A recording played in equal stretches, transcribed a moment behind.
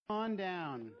On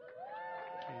down.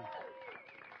 Okay.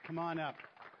 Come on up.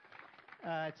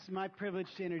 It's my privilege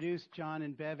to introduce John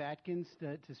and Bev Atkins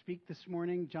to speak this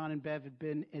morning. John and Bev have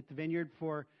been at the Vineyard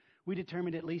for, we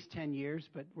determined, at least 10 years,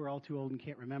 but we're all too old and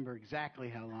can't remember exactly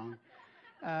how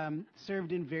long.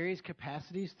 Served in various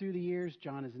capacities through the years.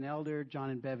 John is an elder. John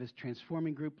and Bev is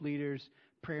transforming group leaders,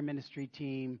 prayer ministry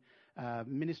team,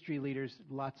 ministry leaders,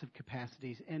 lots of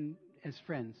capacities, and as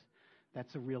friends.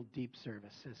 That's a real deep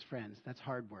service as friends. That's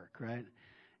hard work, right?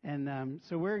 And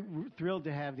so we're thrilled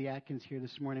to have the Atkins here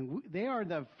this morning. They are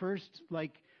the first,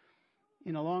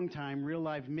 in a long time, real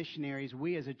life missionaries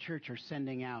we as a church are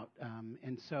sending out.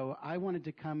 And so I wanted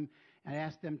to come and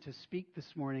ask them to speak this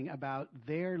morning about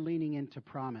their leaning into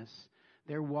promise.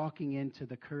 They're walking into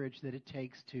the courage that it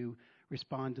takes to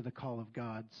respond to the call of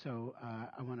God. So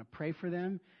I want to pray for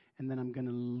them, and then I'm going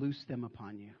to loose them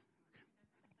upon you.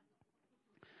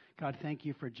 God, thank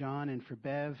you for John and for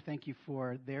Bev. Thank you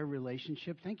for their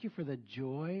relationship. Thank you for the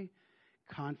joy,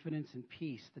 confidence, and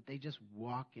peace that they just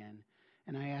walk in.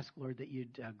 And I ask, Lord, that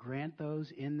you'd grant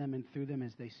those in them and through them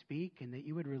as they speak, and that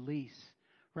you would release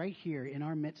right here in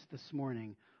our midst this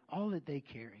morning all that they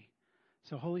carry.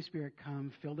 So Holy Spirit,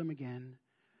 come, fill them again,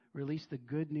 release the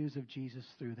good news of Jesus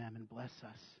through them, and bless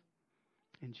us.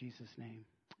 In Jesus' name,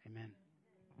 amen.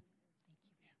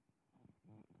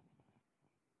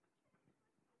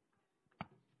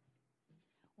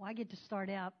 Well, I get to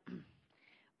start out,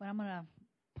 but I'm going to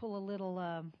pull a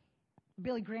little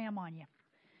Billy Graham on you,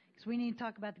 because we need to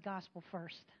talk about the gospel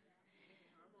first.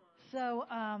 So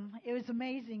it was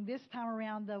amazing. This time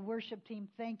around, the worship team,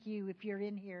 thank you if you're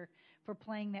in here for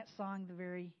playing that song, the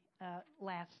very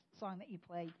last song that you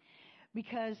played.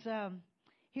 Because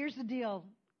here's the deal.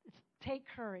 It's take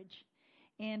courage.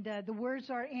 And the words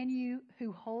are, and you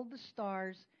who hold the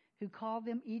stars, who call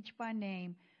them each by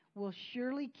name, will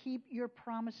surely keep your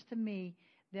promise to me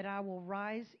that I will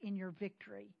rise in your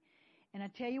victory. And I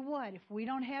tell you what, if we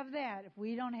don't have that, if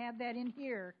we don't have that in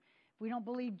here, if we don't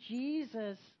believe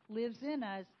Jesus lives in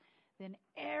us, then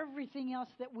everything else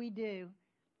that we do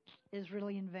is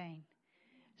really in vain.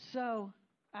 So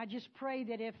I just pray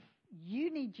that if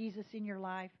you need Jesus in your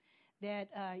life, that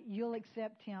you'll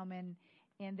accept him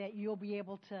and that you'll be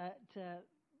able to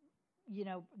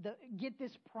get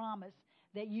this promise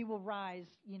that you will rise,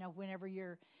 whenever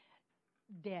you're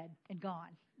dead and gone,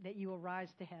 that you will rise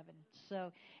to heaven.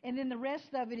 So, and then the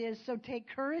rest of it is, so take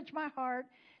courage, my heart,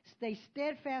 stay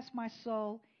steadfast, my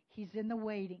soul, he's in the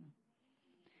waiting.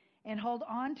 And hold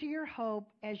on to your hope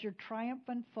as your triumph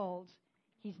unfolds,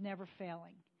 he's never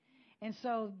failing. And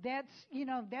so that's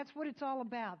what it's all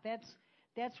about.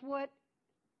 That's what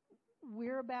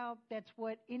we're about. That's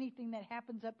what anything that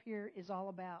happens up here is all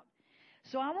about.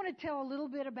 So I want to tell a little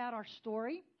bit about our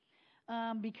story,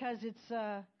 because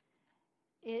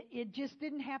it just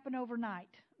didn't happen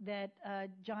overnight that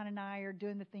John and I are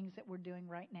doing the things that we're doing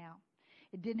right now.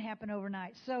 It didn't happen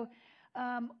overnight. So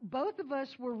both of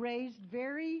us were raised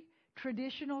very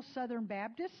traditional Southern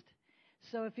Baptist.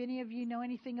 So if any of you know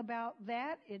anything about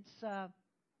that, it's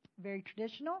very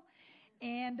traditional.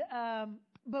 And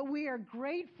but we are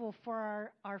grateful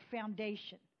for our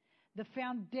foundation. The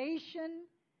foundation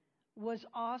was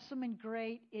awesome and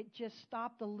great. It just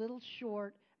stopped a little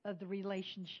short of the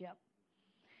relationship.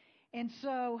 And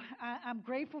so I'm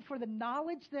grateful for the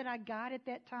knowledge that I got at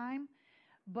that time,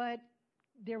 but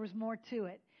there was more to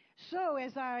it. So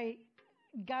as I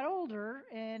got older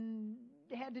and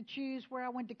had to choose where I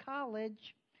went to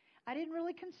college, I didn't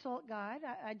really consult God.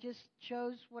 I just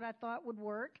chose what I thought would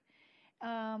work,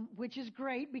 which is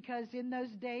great because in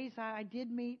those days I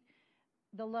did meet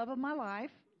the love of my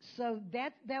life. So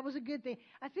that was a good thing.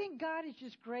 I think God is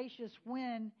just gracious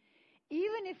when,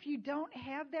 even if you don't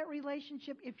have that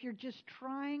relationship, if you're just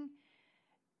trying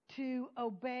to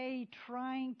obey,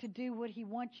 trying to do what he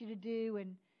wants you to do,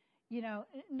 and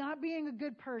not being a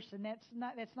good person, that's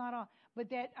not all, but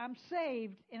that I'm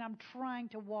saved and I'm trying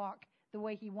to walk the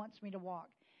way he wants me to walk.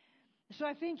 So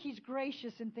I think he's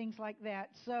gracious in things like that.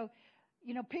 So,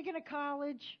 picking a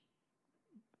college,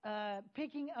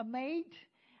 picking a mate,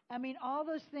 all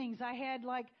those things. I had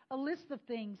a list of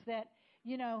things that,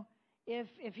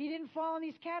 if he didn't fall in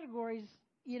these categories,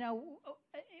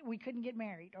 we couldn't get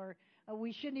married, or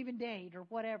we shouldn't even date, or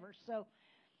whatever.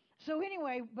 So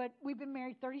anyway, but we've been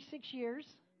married 36 years.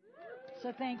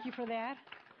 So thank you for that.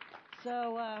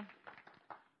 So,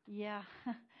 yeah,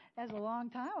 that's a long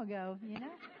time ago,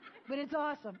 but it's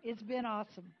awesome. It's been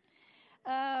awesome.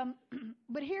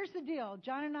 But here's the deal.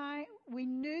 John and I, we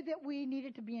knew that we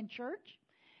needed to be in church.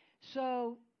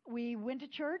 So we went to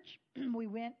church. We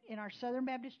went in our Southern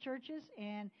Baptist churches,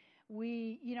 and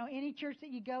we, any church that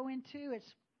you go into,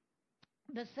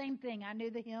 the same thing. I knew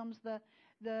the hymns, the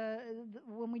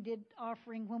when we did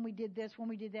offering, when we did this, when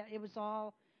we did that. It was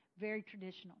all very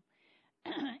traditional.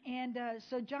 And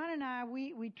so John and I,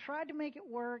 we tried to make it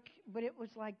work, but it was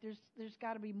like there's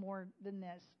got to be more than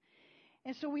this.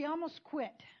 And so we almost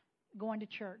quit going to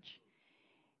church.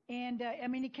 And I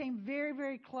mean, it came very,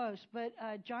 very close. But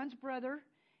John's brother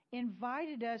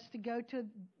invited us to go to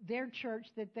their church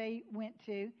that they went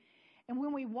to. And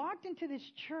when we walked into this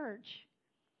church,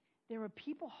 there were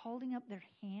people holding up their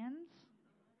hands.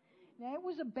 Now, it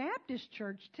was a Baptist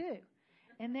church, too.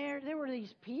 And there were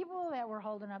these people that were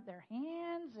holding up their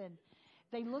hands, and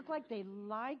they looked like they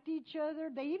liked each other.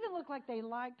 They even looked like they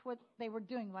liked what they were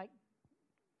doing, like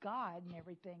God and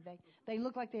everything. They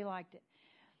looked like they liked it.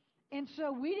 And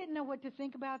so we didn't know what to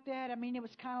think about that. I mean, it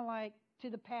was kind of like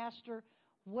to the pastor,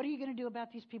 what are you going to do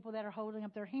about these people that are holding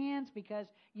up their hands? Because,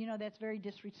 you know, that's very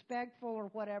disrespectful or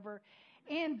whatever.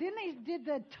 And then they did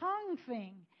the tongue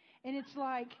thing. And it's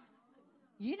like,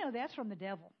 you know, that's from the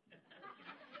devil.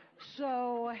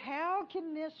 So how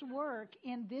can this work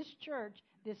in this church,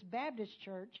 this Baptist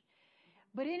church?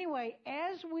 But anyway,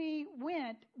 as we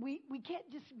went, we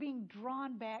kept just being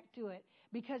drawn back to it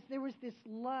because there was this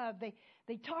love.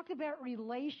 They talked about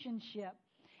relationship.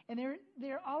 And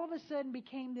there all of a sudden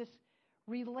became this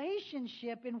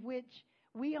relationship in which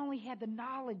we only had the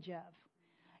knowledge of.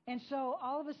 And so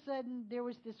all of a sudden there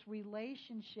was this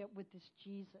relationship with this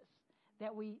Jesus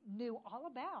that we knew all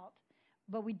about,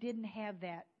 but we didn't have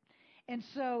that. And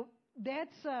so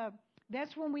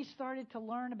that's when we started to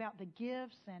learn about the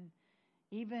gifts and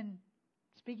even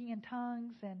speaking in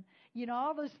tongues and, you know,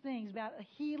 all those things about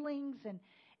healings and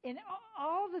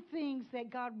all the things that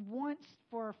God wants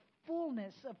for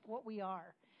fullness of what we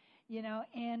are, you know.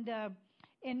 And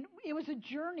it was a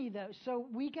journey, though. So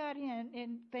we got in,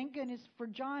 and thank goodness for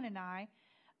John and I,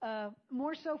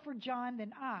 more so for John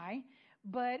than I,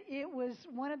 but it was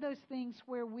one of those things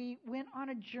where we went on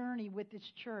a journey with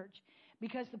this church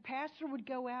because the pastor would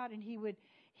go out and he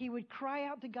would cry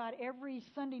out to God every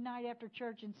Sunday night after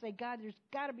church and say, God, there's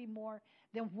got to be more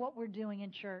than what we're doing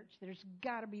in church. There's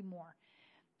got to be more.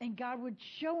 And God would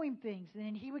show him things. And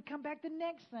then he would come back the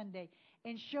next Sunday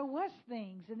and show us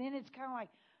things. And then it's kind of like,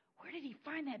 where did he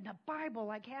find that in the Bible?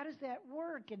 Like, how does that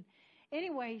work? And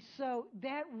anyway, so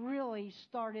that really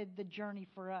started the journey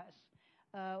for us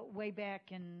way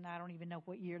back in, I don't even know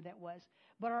what year that was.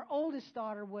 But our oldest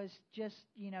daughter was just,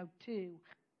 2.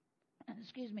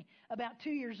 Excuse me, about 2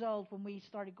 years old when we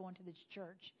started going to this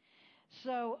church.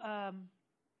 So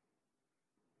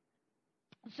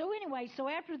anyway, so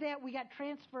after that, we got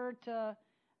transferred to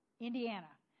Indiana.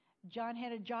 John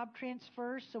had a job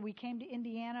transfer, so we came to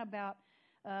Indiana about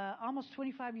almost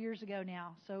 25 years ago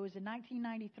now. So it was in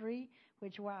 1993,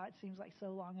 which, wow, it seems like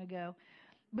so long ago.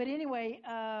 But anyway,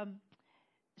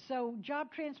 so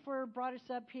job transfer brought us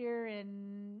up here,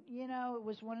 and, it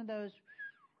was one of those,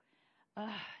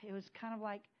 it was kind of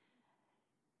like,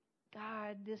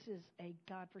 God, this is a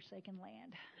God-forsaken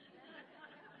land.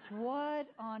 What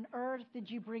on earth did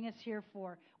you bring us here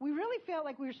for? We really felt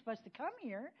like we were supposed to come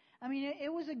here. I mean,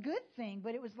 it was a good thing,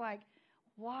 but it was like,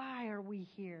 why are we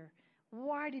here?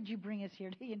 Why did you bring us here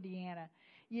to Indiana?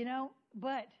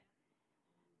 But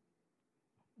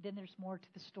then there's more to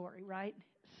the story, right?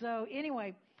 So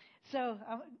anyway, so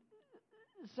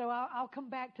I'll come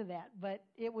back to that, but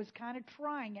it was kind of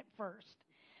trying at first.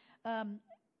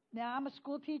 Now, I'm a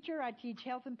school teacher. I teach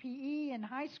health and PE in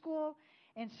high school,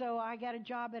 and so I got a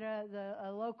job at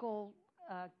a local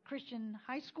Christian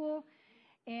high school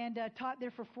and taught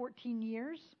there for 14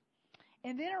 years.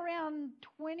 And then around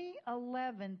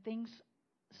 2011, things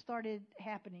started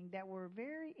happening that were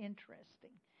very interesting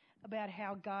about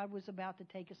how God was about to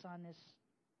take us on this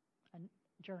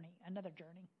another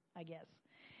journey, I guess.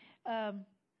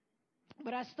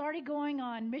 But I started going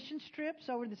on mission trips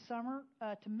over the summer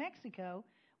to Mexico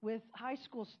with high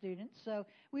school students. So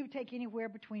we would take anywhere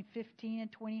between 15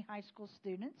 and 20 high school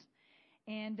students.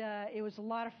 And it was a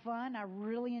lot of fun. I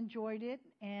really enjoyed it.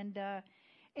 And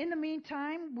in the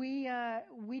meantime,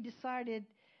 we decided,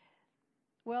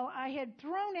 well, I had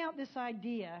thrown out this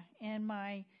idea, and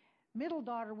my middle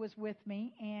daughter was with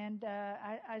me, and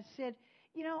I said,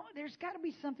 there's got to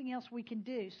be something else we can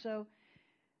do. So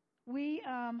we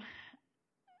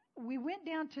went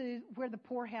down to where the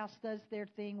Poorhouse does their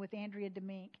thing with Andrea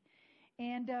Demink,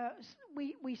 and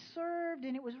we served,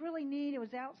 and it was really neat. It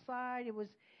was outside. It was,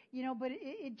 but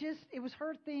it was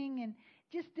her thing, and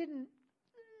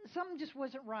something just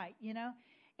wasn't right,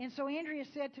 And so Andrea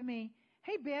said to me,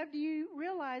 hey, Bev, do you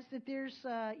realize that there's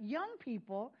young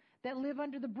people that live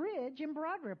under the bridge in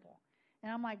Broad Ripple?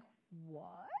 And I'm like, what?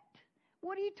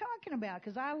 what are you talking about?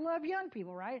 Because I love young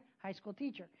people, right? High school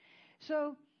teacher.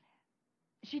 So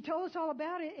she told us all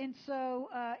about it. And so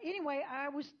anyway, I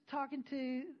was talking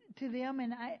to them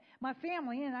and my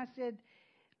family, and I said,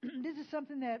 this is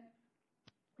something that,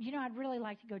 I'd really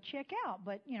like to go check out.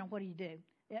 But, what do you do?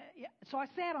 Yeah. So I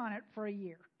sat on it for a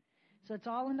year. So it's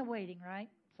all in the waiting, right?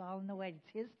 It's all in the waiting.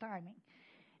 It's his timing.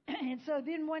 And so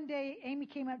then one day, Amy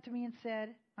came up to me and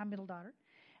said, my middle daughter,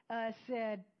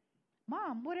 said,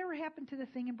 Mom, whatever happened to the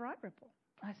thing in Broad Ripple?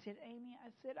 I said, Amy,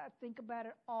 I think about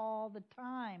it all the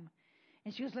time.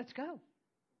 And she goes, let's go.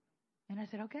 And I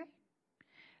said, okay.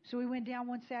 So we went down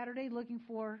one Saturday looking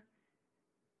for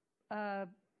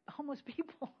homeless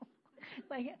people.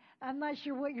 I'm not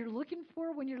sure what you're looking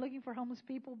for when you're looking for homeless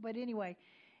people. But anyway,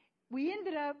 we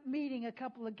ended up meeting a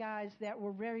couple of guys that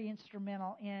were very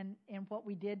instrumental in what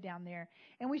we did down there.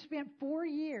 And we spent 4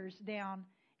 years down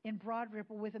in Broad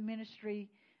Ripple with a ministry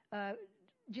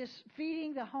just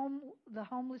feeding the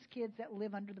homeless kids that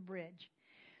live under the bridge.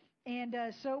 And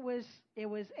so it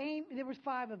was Amy. There was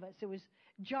 5 of us. It was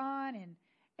John and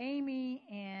Amy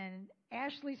and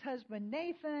Ashley's husband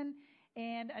Nathan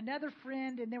and another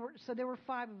friend, and there were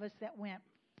 5 of us that went.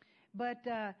 But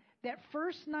that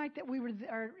first night that we were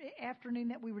or afternoon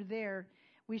that we were there,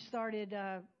 we started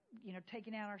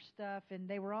taking out our stuff, and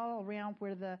they were all around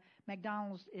where the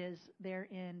McDonald's is there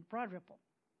in Broad Ripple.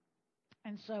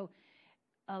 And so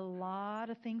a lot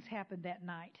of things happened that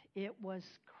night. It was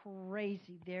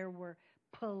crazy. There were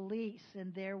police,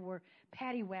 and there were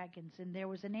paddy wagons, and there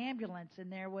was an ambulance,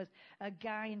 and there was a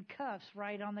guy in cuffs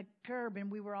right on the curb,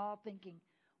 and we were all thinking,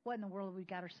 what in the world have we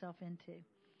got ourselves into?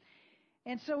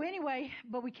 And so anyway,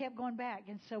 but we kept going back,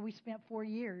 and so we spent 4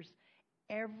 years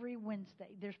every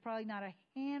Wednesday. There's probably not a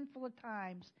handful of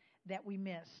times that we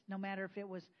missed, no matter if it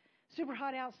was super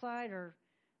hot outside or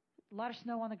a lot of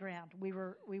snow on the ground. We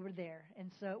were there,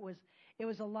 and so it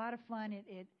was a lot of fun.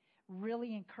 It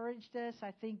really encouraged us.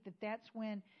 I think that's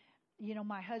when,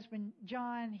 my husband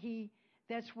John,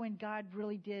 that's when God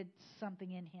really did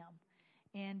something in him,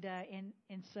 and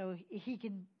so he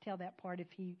can tell that part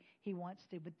if he wants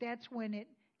to. But that's when it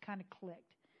kind of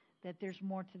clicked that there's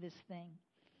more to this thing.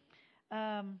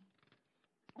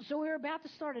 So we were about to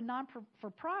start a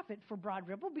non-for-profit for Broad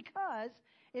Ripple because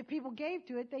if people gave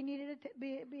to it, they needed to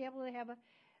be able to have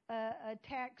a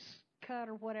tax cut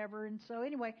or whatever. And so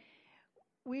anyway,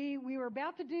 we were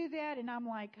about to do that, and I'm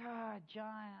like,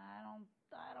 John,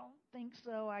 I don't think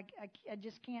so. I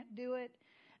just can't do it.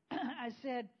 I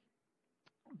said,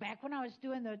 back when I was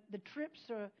doing the trips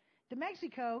to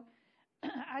Mexico,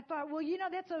 I thought, well,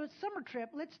 that's a summer trip.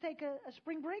 Let's take a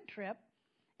spring break trip.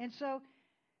 And so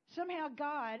somehow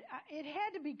God, it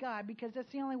had to be God because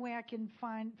that's the only way I can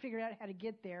figure out how to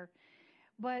get there.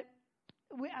 But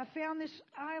I found this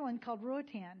island called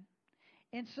Roatan.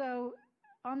 And so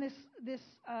on this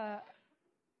I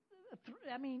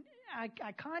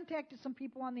contacted some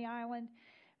people on the island.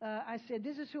 I said,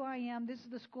 this is who I am. This is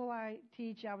the school I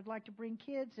teach. I would like to bring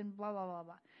kids and blah, blah, blah,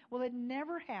 blah. Well, it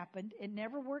never happened. It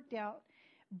never worked out,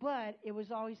 but it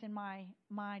was always in my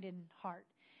mind and heart.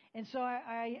 And so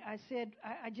I said,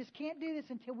 I just can't do this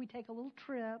until we take a little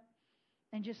trip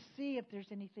and just see if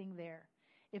there's anything there,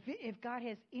 if God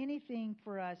has anything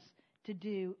for us to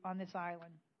do on this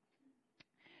island.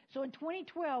 So in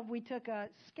 2012, we took a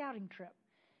scouting trip,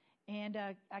 and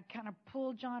I kind of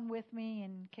pulled John with me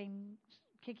and came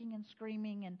kicking and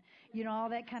screaming and, all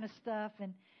that kind of stuff.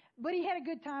 But he had a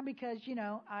good time because,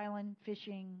 island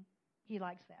fishing, he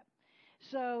likes that.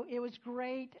 So it was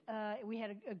great. We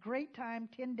had a great time,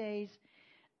 10 days.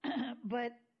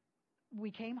 But we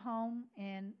came home,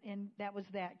 and that was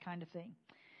that kind of thing.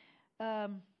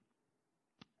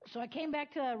 So I came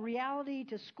back to reality,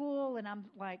 to school, and I'm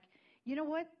like, you know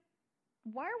what?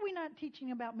 Why are we not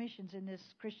teaching about missions in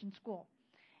this Christian school?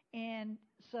 And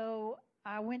so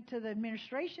I went to the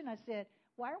administration. I said,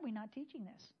 why are we not teaching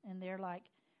this? And they're like,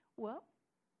 well,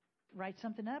 write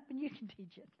something up and you can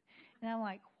teach it. And I'm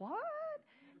like, what?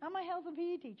 I'm a health and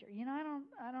PE teacher.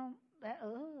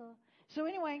 So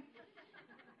anyway,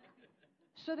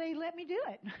 so they let me do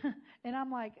it. And I'm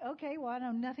like, okay, well, I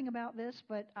know nothing about this,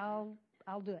 but I'll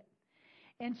do it.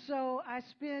 And so I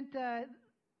spent that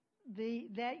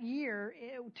year,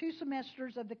 2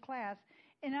 semesters of the class,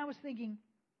 and I was thinking,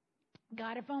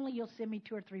 God, if only you'll send me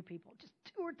 2 or 3 people, just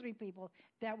 2 or 3 people,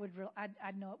 that would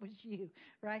I'd know it was you,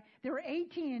 right? There were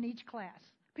 18 in each class.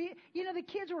 The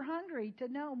kids were hungry to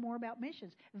know more about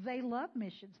missions. They love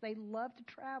missions. They love to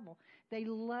travel. They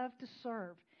love to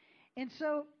serve. And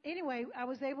so, anyway, I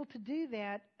was able to do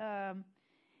that. And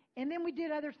And then we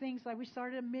did other things, like we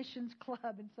started a missions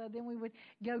club, and so then we would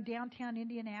go downtown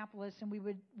Indianapolis, and we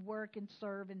would work and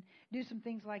serve and do some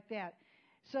things like that.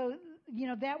 So,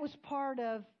 that was part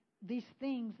of these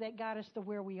things that got us to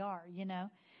where we are,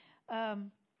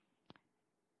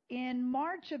 In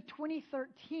March of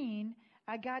 2013,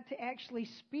 I got to actually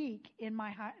speak in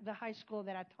the high school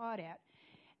that I taught at.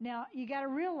 Now, you got to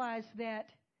realize that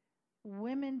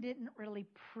women didn't really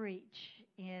preach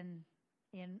in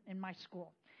my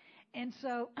school. And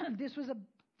so this was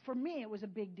for me, it was a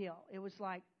big deal. It was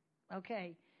like,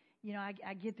 okay,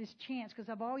 I get this chance because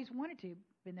I've always wanted to.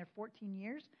 Been there 14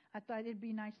 years. I thought it'd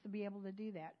be nice to be able to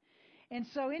do that. And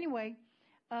so anyway,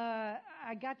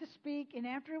 I got to speak, and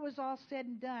after it was all said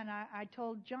and done, I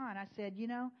told John, I said,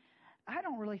 I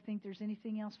don't really think there's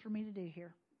anything else for me to do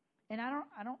here. And I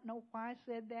don't know why I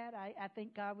said that. I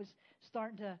think God was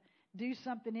starting to do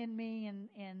something in me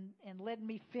and letting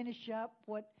me finish up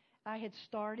what I had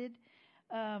started.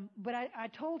 But I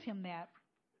told him that.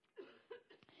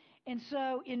 And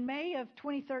so in May of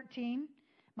 2013,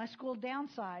 my school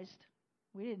downsized.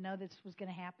 We didn't know this was going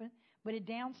to happen, but it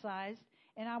downsized,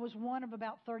 and I was one of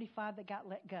about 35 that got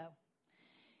let go.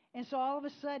 And so all of a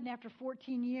sudden, after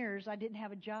 14 years, I didn't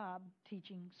have a job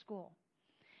teaching school.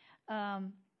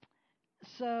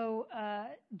 So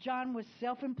John was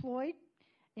self-employed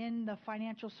in the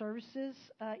financial services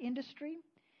industry,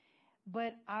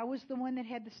 but I was the one that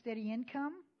had the steady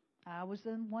income. I was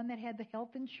the one that had the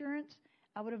health insurance.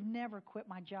 I would have never quit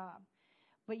my job.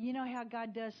 But you know how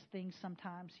God does things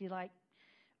sometimes. He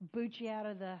boots you out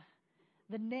of the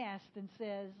nest and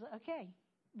says, okay,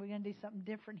 we're going to do something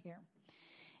different here.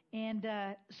 And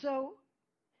so,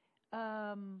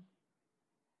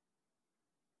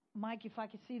 Mike, if I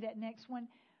could see that next one.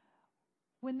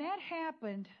 When that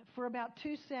happened, for about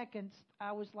 2 seconds,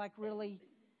 I was really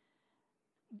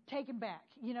taken back,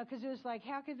 because it was like,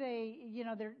 how could they,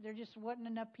 there just wasn't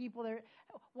enough people there.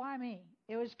 Why me?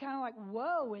 It was kind of like,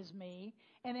 woe is me,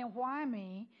 and then why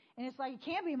me? And it's like, it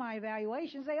can't be my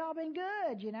evaluations. They all been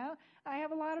good, I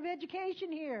have a lot of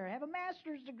education here. I have a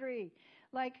master's degree.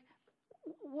 Like,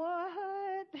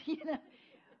 what?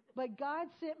 But God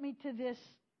sent me to this,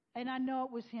 and I know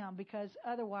it was him, because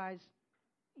otherwise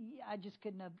I just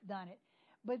couldn't have done it.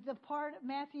 But the part,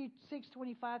 Matthew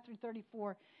 6:25 through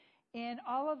 34, and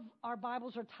all of our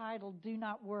Bibles are titled, Do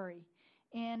Not Worry.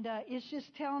 And it's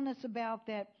just telling us about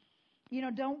that,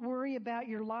 don't worry about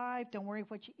your life. Don't worry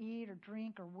what you eat or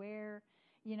drink or wear.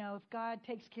 If God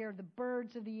takes care of the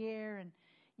birds of the air and,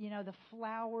 the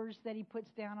flowers that he puts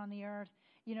down on the earth,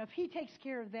 if he takes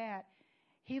care of that,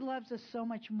 he loves us so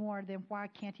much more, then why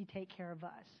can't he take care of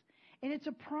us? And it's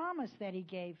a promise that he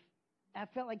gave. I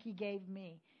felt like he gave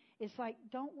me. It's like,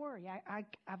 don't worry.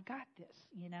 I've got this,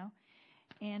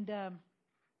 And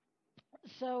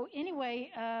so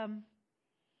anyway,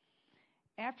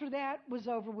 after that was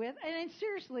over with, and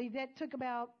seriously, that took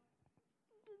about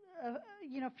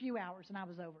a few hours, and I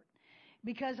was over it,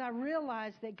 because I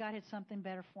realized that God had something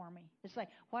better for me. It's like,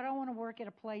 why do I want to work at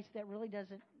a place that really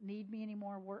doesn't need me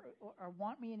anymore or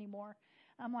want me anymore?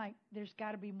 I'm like, there's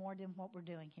got to be more than what we're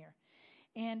doing here.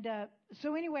 And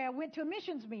so anyway, I went to a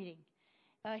missions meeting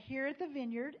here at the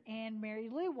Vineyard, and Mary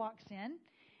Lou walks in,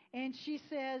 and she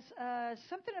says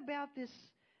something about this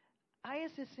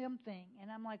ISSM thing. And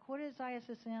I'm like, what is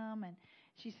ISSM? And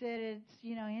she said it's,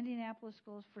 Indianapolis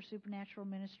Schools for Supernatural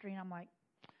Ministry. And I'm like,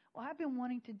 well, I've been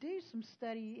wanting to do some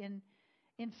study in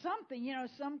something,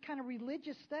 some kind of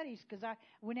religious studies, because I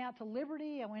went out to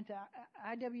Liberty, I went to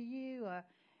IWU,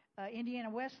 Indiana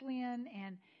Wesleyan,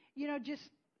 and,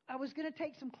 I was going to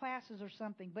take some classes or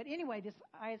something. But anyway, this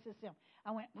ISSM,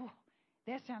 I went, oh,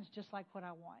 that sounds just like what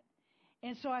I want.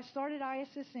 And so I started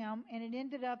ISSM, and it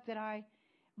ended up that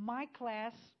my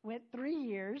class went 3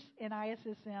 years in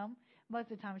ISSM.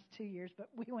 Most of the time it's 2 years, but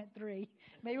we went 3.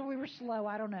 Maybe we were slow.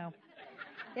 I don't know.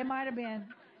 It might have been,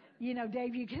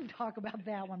 Dave, you can talk about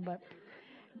that one, but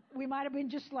we might have been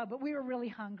just slow. But we were really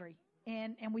hungry,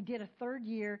 and we did a 3rd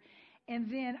year. And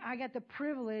then I got the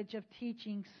privilege of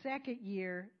teaching 2nd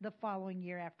year the following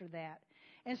year after that.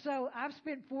 And so I've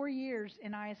spent 4 years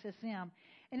in ISSM.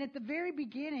 And at the very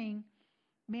beginning,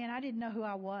 man, I didn't know who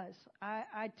I was.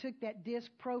 I took that disc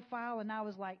profile, and I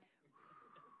was like,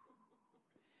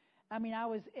 I mean, I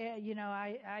was,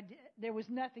 there was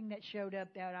nothing that showed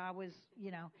up that I was,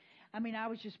 I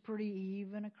was just pretty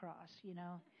even across,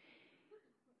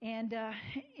 And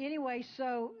anyway,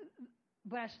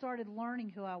 but I started learning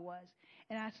who I was.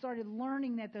 And I started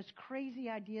learning that those crazy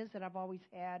ideas that I've always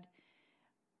had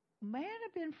might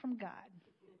have been from God.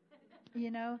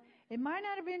 It might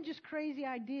not have been just crazy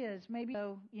ideas. Maybe,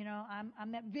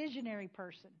 I'm that visionary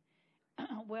person.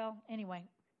 Well, anyway,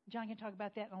 John can talk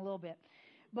about that in a little bit.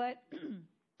 But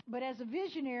but as a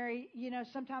visionary,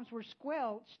 sometimes we're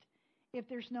squelched if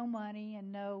there's no money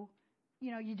and no,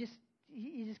 you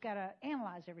just got to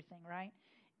analyze everything, right?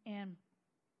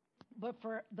 But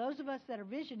for those of us that are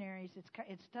visionaries,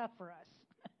 it's tough for us.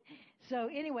 So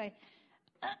anyway,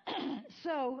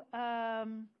 so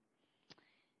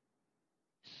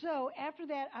after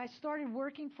that, I started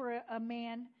working for a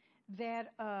man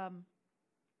that bought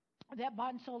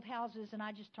and sold houses, and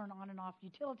I just turned on and off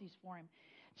utilities for him.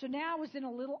 So now I was in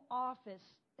a little office.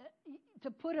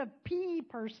 To put a PE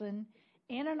person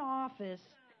in an office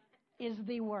is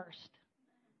the worst.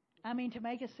 I mean, to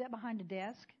make us sit behind a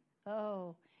desk,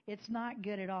 it's not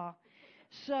good at all.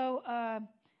 So,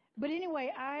 but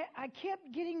anyway, I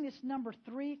kept getting this number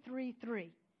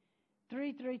 333.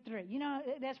 333.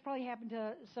 That's probably happened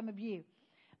to some of you.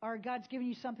 Or God's given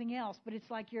you something else, but it's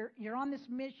like you're on this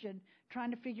mission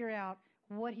trying to figure out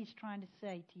what He's trying to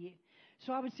say to you.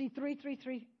 So I would see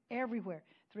 333 everywhere.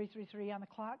 333 on the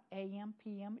clock, a.m.,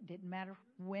 p.m., it didn't matter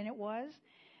when it was.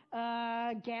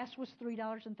 Gas was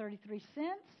 $3.33.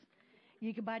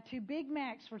 You could buy 2 Big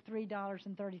Macs for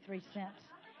 $3.33.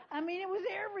 I mean, it was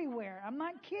everywhere. I'm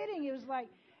not kidding. It was like,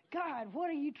 God, what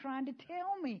are you trying to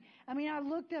tell me? I mean, I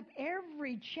looked up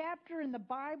every chapter in the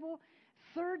Bible,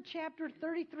 3rd chapter,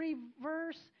 33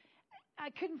 verse. I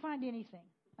couldn't find anything.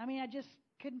 I mean, I just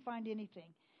couldn't find anything.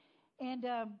 And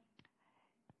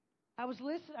I was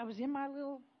in my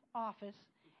little office,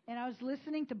 and I was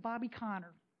listening to Bobby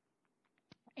Conner.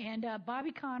 And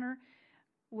Bobby Conner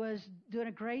was doing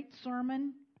a great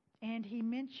sermon, and he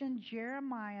mentioned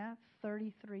Jeremiah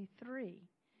 33:3.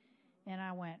 And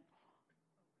I went,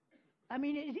 I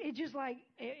mean, it just like,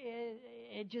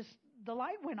 it just, the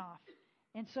light went off.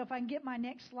 And so if I can get my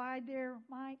next slide there,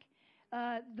 Mike,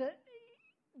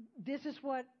 this is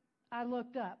what I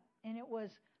looked up, and it was,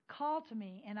 call to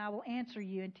me, and I will answer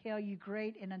you and tell you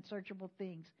great and unsearchable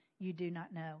things you do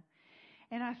not know.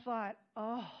 And I thought,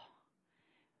 oh,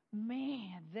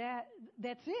 man,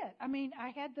 that's it. I mean, I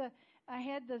had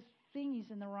the thingies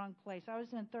in the wrong place. I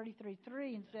was in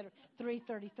 33:3 instead of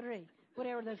 3:33,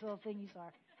 whatever those little thingies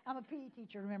are. I'm a PE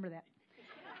teacher, remember that.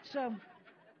 So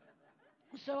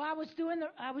I was doing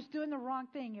the wrong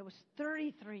thing. It was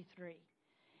 33:3.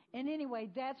 And anyway,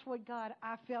 that's what God,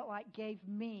 I felt like, gave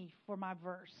me for my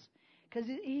verse. Because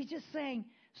He's just saying,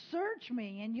 search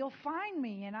me and you'll find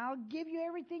me and I'll give you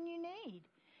everything you need.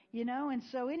 And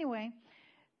so anyway,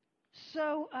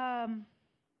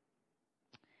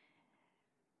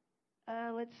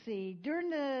 let's see. During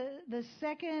the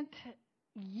second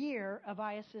year of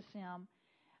ISSM,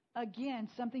 again,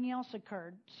 something else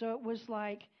occurred. So it was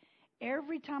like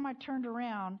every time I turned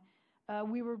around,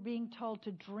 we were being told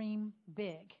to dream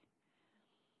big.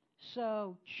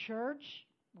 So church,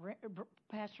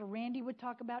 Pastor Randy would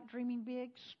talk about dreaming big.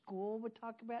 School would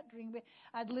talk about dreaming big.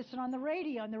 I'd listen on the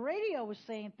radio, and the radio was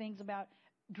saying things about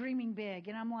dreaming big.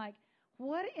 And I'm like,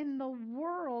 what in the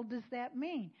world does that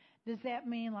mean? Does that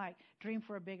mean like dream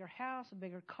for a bigger house, a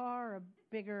bigger car,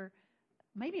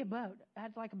 maybe a boat?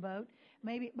 I'd like a boat,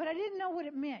 maybe. But I didn't know what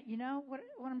it meant. You know what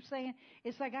I'm saying?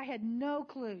 It's like I had no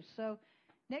clue. So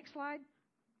next slide.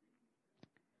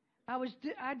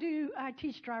 I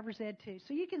teach driver's ed too,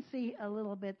 so you can see a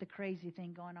little bit the crazy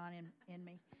thing going on in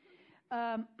me.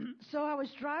 So I was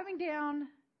driving down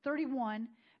 31,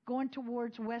 going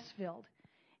towards Westfield,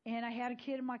 and I had a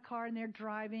kid in my car, and they're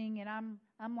driving, and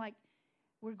I'm like,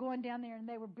 we're going down there, and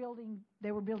they were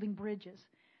building bridges,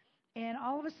 and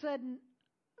all of a sudden,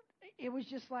 it was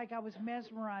just like I was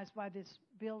mesmerized by this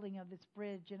building of this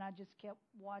bridge, and I just kept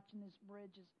watching this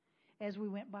bridge as we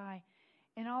went by.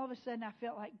 And all of a sudden, I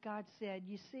felt like God said,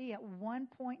 you see, at one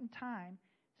point in time,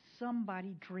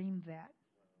 somebody dreamed that.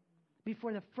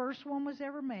 Before the first one was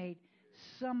ever made,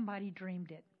 somebody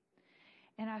dreamed it.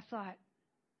 And I thought,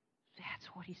 that's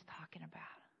what He's talking about.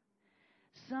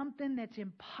 Something that's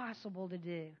impossible to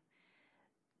do.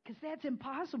 Because that's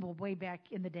impossible way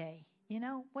back in the day.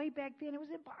 Way back then, it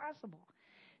was impossible.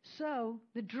 So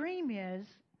the dream is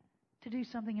to do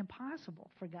something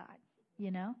impossible for God,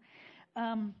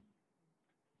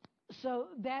 So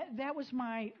that was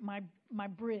my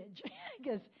bridge,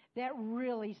 because that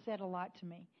really said a lot to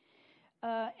me.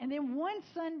 And then one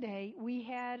Sunday, we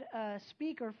had a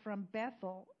speaker from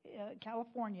Bethel,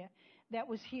 California, that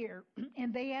was here,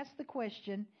 and they asked the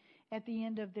question at the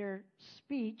end of their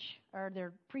speech, or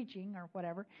their preaching, or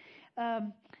whatever,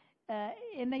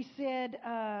 and they said,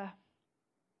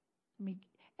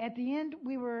 at the end,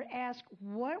 we were asked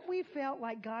what we felt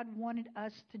like God wanted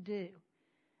us to do.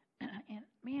 And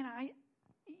man, I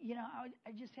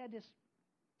just had this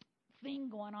thing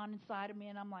going on inside of me,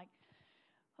 and I'm like,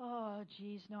 oh,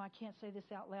 geez, no, I can't say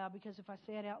this out loud because if I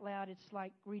say it out loud, it's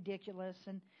like ridiculous.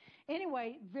 And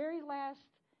anyway, very last,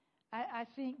 I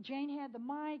think Jane had the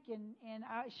mic and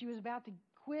she was about to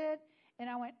quit. And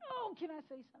I went, oh, can I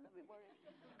say something before?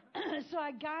 So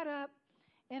I got up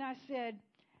and I said,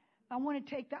 I want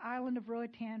to take the island of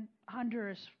Roatan,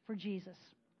 Honduras, for Jesus.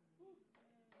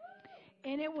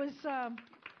 And it was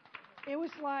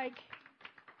like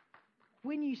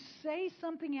when you say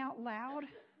something out loud,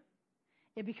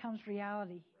 it becomes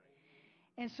reality.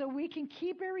 And so we can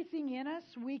keep everything in us.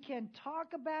 We can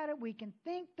talk about it. We can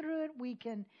think through it. We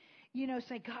can,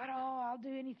 say, God, oh, I'll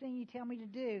do anything you tell me to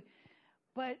do.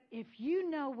 But if you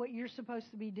know what you're supposed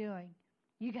to be doing,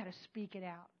 you got to speak it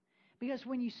out. Because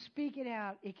when you speak it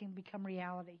out, it can become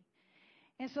reality.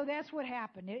 And so that's what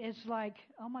happened. It's like,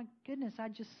 oh my goodness, I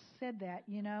just said that,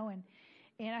 and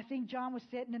I think John was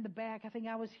sitting in the back. I think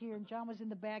I was here and John was in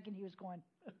the back and he was going,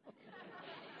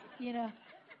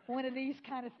 one of these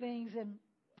kind of things. And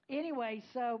anyway,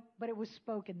 but it was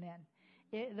spoken then.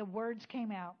 The words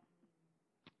came out.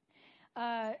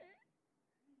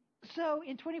 So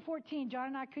in 2014, John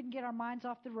and I couldn't get our minds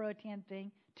off the Roatan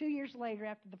thing. 2 years later,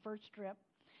 after the first trip,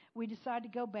 we decided to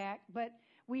go back. But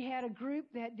we had a group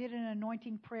that did an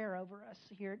anointing prayer over us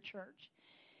here at church.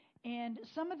 And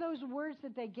some of those words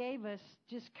that they gave us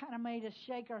just kind of made us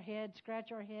shake our heads,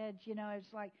 scratch our heads.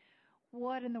 It's like,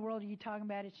 what in the world are you talking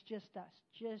about? It's just us,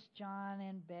 just John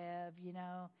and Bev,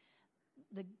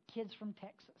 the kids from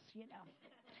Texas,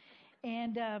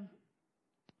 And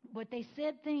but they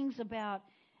said things about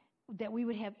that we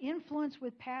would have influence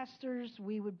with pastors,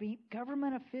 we would be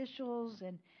government officials,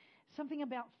 and something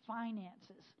about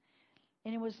finances.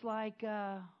 And it was like,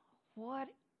 what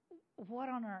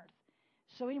on earth?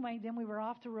 So anyway, then we were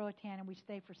off to Roatan, and we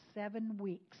stayed for 7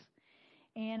 weeks.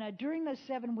 And during those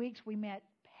 7 weeks, we met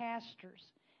pastors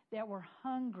that were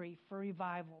hungry for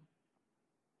revival.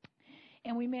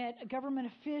 And we met a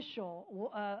government official.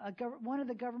 One of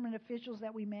the government officials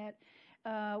that we met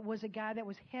was a guy that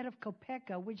was head of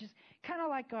COPECA, which is kind of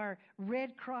like our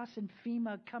Red Cross and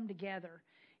FEMA come together.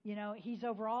 He's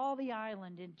over all the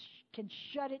island and can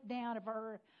shut it down if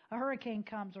a hurricane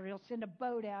comes, or he'll send a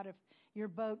boat out if your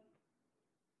boat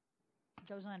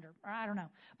goes under, or I don't know.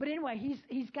 But anyway,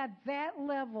 he's got that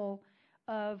level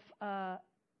of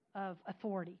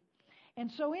authority.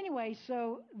 And so anyway,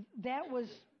 that was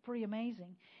pretty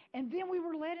amazing. And then we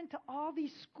were led into all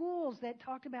these schools that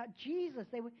talked about Jesus.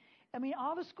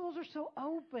 All the schools are so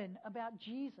open about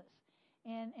Jesus.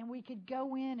 And we could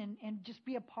go in and just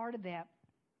be a part of that.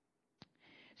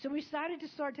 So we decided to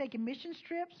start taking missions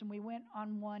trips, and we went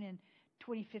on one in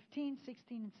 2015,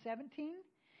 16, and 17.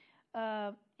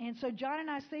 And so John and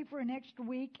I stayed for an extra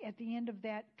week at the end of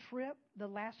that trip, the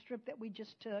last trip that we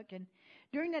just took. And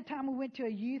during that time, we went to a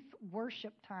youth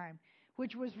worship time,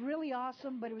 which was really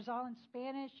awesome, but it was all in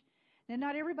Spanish. Now,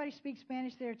 not everybody speaks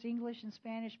Spanish there. It's English and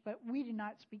Spanish, but we do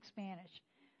not speak Spanish.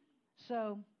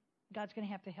 So God's going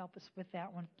to have to help us with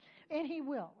that one. And he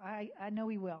will. I know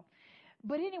he will.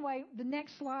 But anyway, the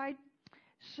next slide.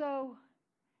 So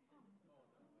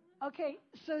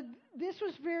this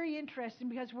was very interesting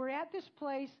because we're at this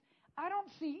place. I don't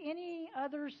see any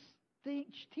other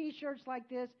T-shirts like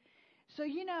this. So,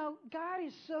 God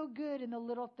is so good in the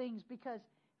little things because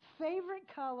favorite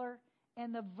color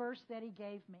and the verse that he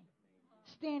gave me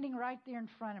standing right there in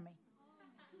front of me.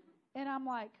 And I'm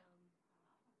like,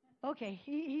 okay,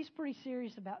 he's pretty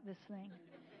serious about this thing.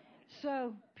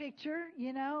 So picture,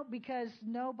 because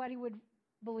nobody would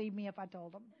believe me if I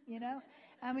told them,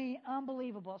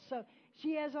 unbelievable. So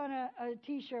she has on a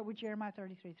T-shirt with Jeremiah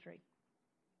 33:3,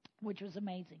 which was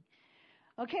amazing.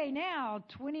 Okay, now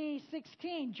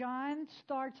 2016, John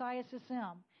starts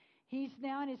ISSM. He's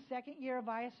now in his second year of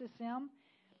ISSM,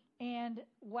 and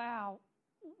wow,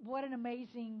 what an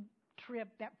amazing trip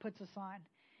that puts us on,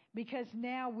 because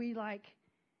now we're like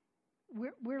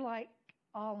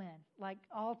all in, like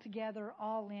all together,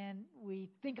 all in. We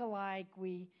think alike.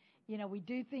 We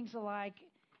do things alike.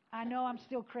 I know I'm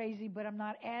still crazy, but I'm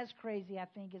not as crazy, I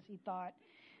think, as he thought.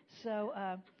 So,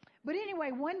 but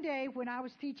anyway, one day when I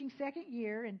was teaching second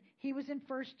year and he was in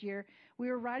first year, we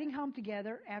were riding home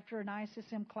together after an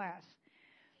ISSM class.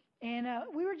 And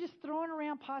we were just throwing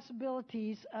around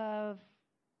possibilities of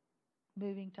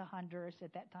moving to Honduras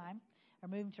at that time, or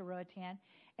moving to Roatan.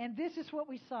 And this is what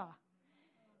we saw.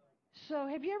 So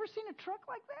have you ever seen a truck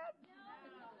like that?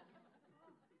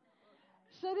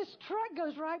 So this truck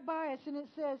goes right by us, and it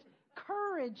says,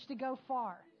 "Courage to go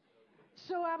far."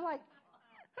 So I'm like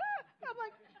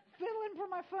fiddling for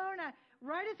my phone.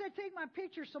 Right as I take my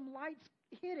picture, some lights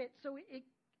hit it, so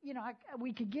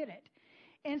we could get it.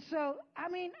 And so,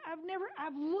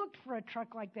 I've looked for a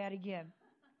truck like that again.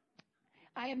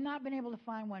 I have not been able to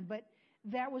find one, but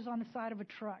that was on the side of a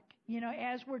truck,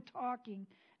 as we're talking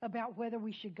about whether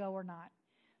we should go or not.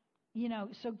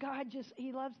 So God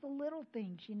He loves the little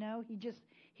things,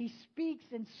 He speaks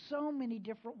in so many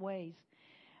different ways.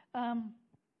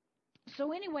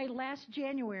 So anyway, last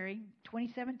January,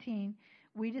 2017,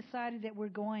 we decided that we're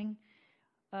going,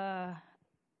 that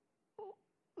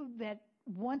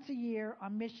once a year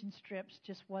on mission trips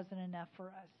just wasn't enough for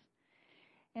us.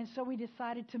 And so we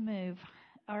decided to move,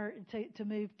 to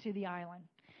move to the island.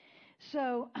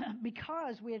 So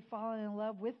because we had fallen in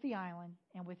love with the island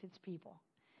and with its people.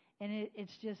 And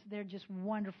they're just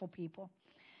wonderful people.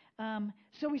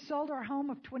 So we sold our home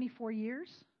of 24 years,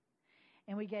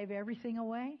 and we gave everything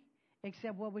away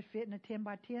except what would fit in a 10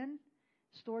 by 10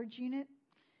 storage unit.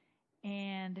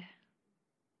 And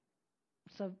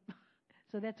so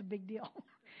that's a big deal,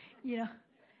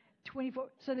 24.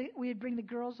 So we'd bring the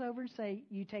girls over and say,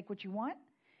 you take what you want,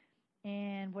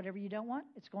 and whatever you don't want,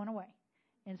 it's going away.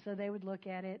 And so they would look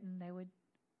at it, and they would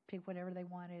pick whatever they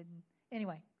wanted. And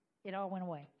anyway, it all went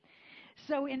away.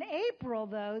 So in April,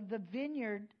 though, the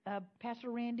vineyard, Pastor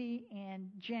Randy and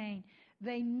Jane,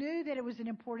 they knew that it was an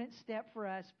important step for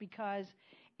us because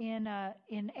in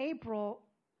April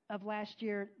of last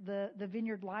year, the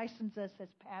vineyard licensed us as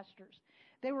pastors.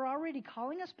 They were already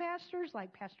calling us pastors,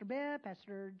 like Pastor Bev,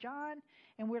 Pastor John,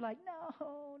 and we're like,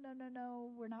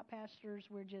 no, we're not pastors.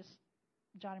 We're just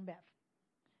John and Bev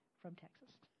from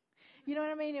Texas. You know what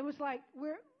I mean? It was like,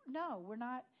 we're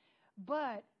not.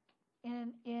 But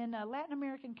in Latin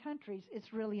American countries,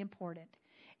 it's really important.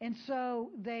 And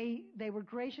so they were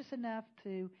gracious enough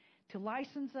to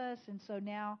license us, and so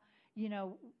now,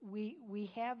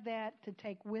 we have that to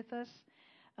take with us.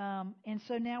 And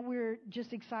so now we're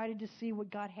just excited to see what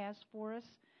God has for us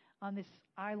on this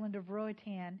island of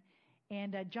Roatan.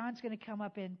 And John's going to come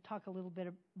up and talk a little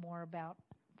bit more about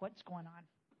what's going on.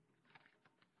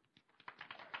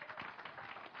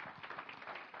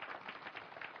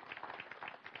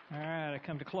 All right, I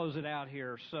come to close it out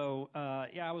here. So,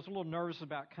 I was a little nervous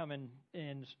about coming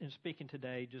and speaking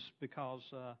today just because,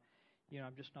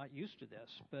 I'm just not used to this.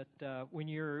 But when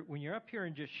you're up here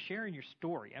and just sharing your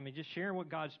story, just sharing what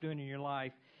God's doing in your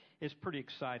life is pretty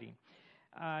exciting.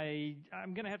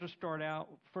 I'm going to have to start out,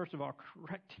 first of all,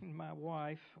 correcting my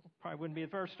wife. Probably wouldn't be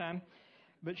the first time.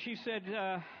 But she said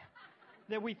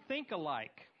that we think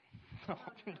alike. No.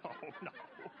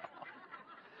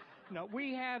 No,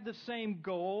 we have the same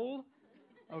goal,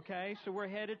 okay? So we're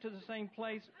headed to the same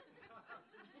place.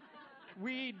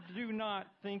 We do not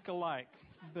think alike,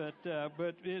 but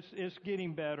it's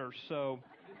getting better. So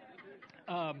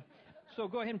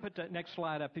go ahead and put that next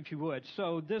slide up if you would.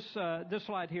 So this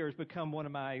slide here has become one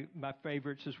of my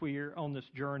favorites as we are on this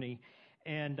journey,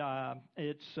 and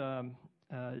it's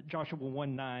Joshua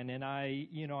 1:9, and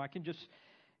I can just.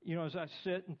 As I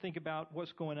sit and think about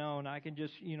what's going on, I can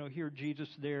just, hear Jesus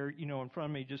there, in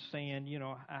front of me just saying,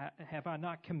 have I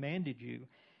not commanded you?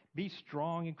 Be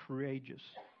strong and courageous.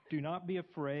 Do not be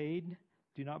afraid.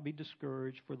 Do not be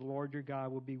discouraged, for the Lord your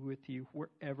God will be with you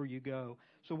wherever you go.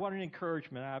 So what an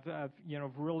encouragement. I've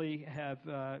really have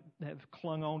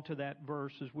clung on to that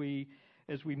verse as we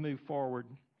move forward.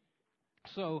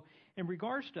 So in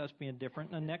regards to us being different,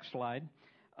 the next slide,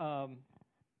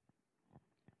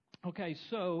 okay,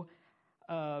 so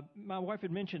my wife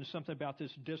had mentioned something about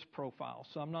this DISC profile,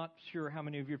 so I'm not sure how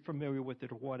many of you are familiar with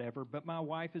it or whatever, but my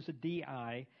wife is a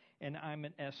DI and I'm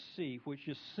an SC, which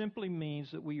just simply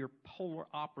means that we are polar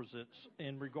opposites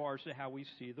in regards to how we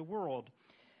see the world.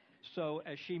 So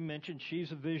as she mentioned,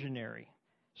 she's a visionary.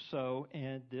 So,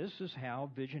 and this is how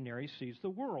visionary sees the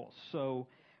world. So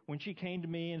when she came to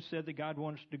me and said that God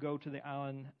wants to go to the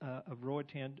island of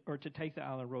Roatan, or to take the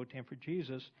island of Roatan for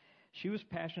Jesus, she was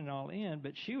passionate all in,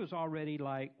 but she was already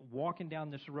like walking down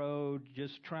this road,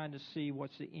 just trying to see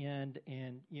what's the end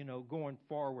and, going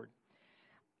forward.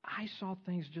 I saw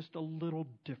things just a little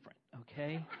different,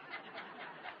 okay?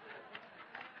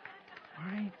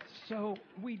 All right, so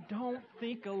we don't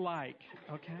think alike,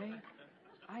 okay?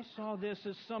 I saw this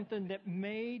as something that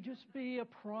may just be a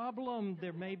problem.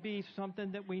 There may be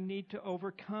something that we need to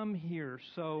overcome here.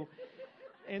 So,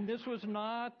 and this was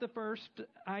not the first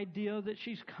idea that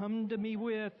she's come to me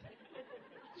with.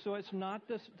 So it's not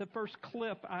the first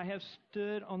cliff I have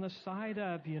stood on the side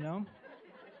of,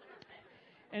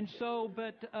 And so,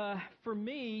 but for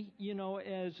me,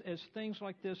 as things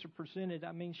like this are presented,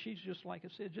 she's just like I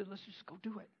said, let's just go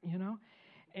do it,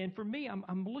 And for me,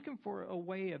 I'm looking for a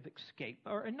way of escape,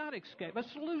 or not escape, a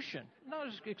solution, not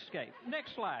escape.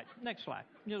 Next slide.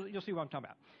 You'll see what I'm talking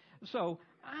about. So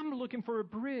I'm looking for a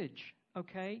bridge.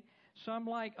 okay? So I'm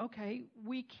like, okay,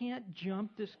 we can't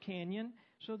jump this canyon,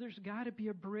 so there's got to be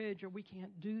a bridge or we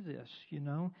can't do this,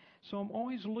 So I'm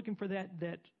always looking for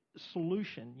that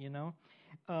solution,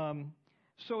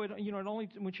 So it only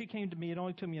when she came to me, it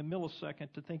only took me a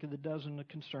millisecond to think of the dozen of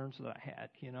concerns that I had.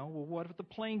 Well, what if the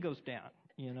plane goes down?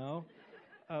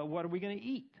 What are we going to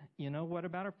eat? What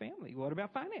about our family? What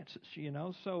about finances?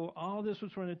 So all this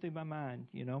was running through my mind.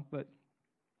 But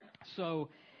so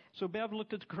Bev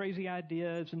looked at the crazy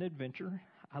idea as an adventure.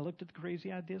 I looked at the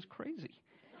crazy idea as crazy.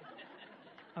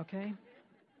 Okay.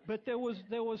 But there was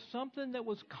something that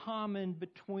was common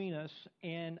between us,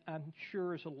 and I'm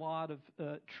sure is a lot of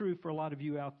true for a lot of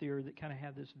you out there that kind of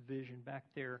have this vision back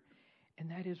there,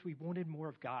 and that is we wanted more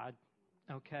of God.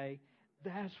 Okay,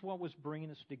 that's what was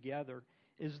bringing us together.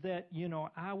 Is that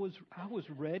I was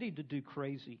ready to do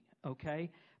crazy. Okay,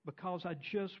 because I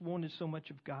just wanted so much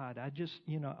of God. I just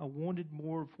I wanted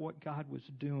more of what God was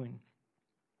doing.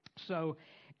 So,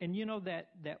 and that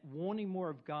wanting more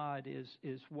of God is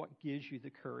what gives you the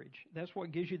courage. That's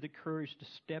what gives you the courage to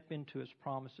step into His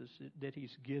promises that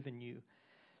He's given you.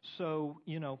 So,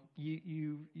 you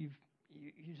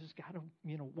just got to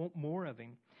want more of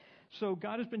Him. So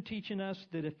God has been teaching us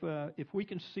that if we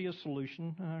can see a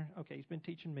solution, okay, He's been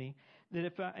teaching me that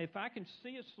if I can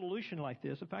see a solution like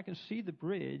this, if I can see the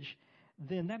bridge,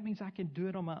 then that means I can do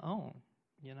it on my own.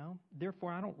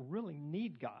 Therefore I don't really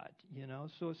need God,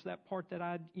 so it's that part that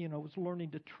I, was learning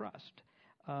to trust.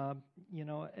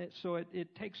 So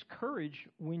it takes courage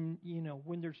when you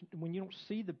don't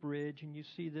see the bridge and you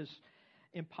see this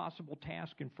impossible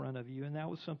task in front of you. And that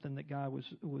was something that God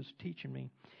was teaching me.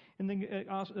 And then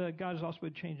God has also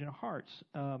been changing our hearts.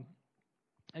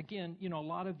 Again, a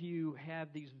lot of you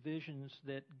have these visions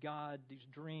that these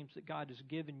dreams that God has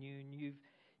given you, and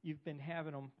you've been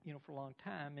having them, for a long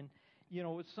time. And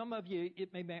with some of you,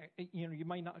 it may be, you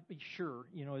might not be sure,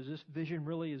 is this vision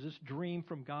really, is this dream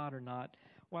from God or not?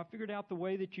 Well, I figured out the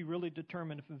way that you really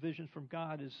determine if a vision's from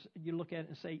God is you look at it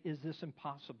and say, is this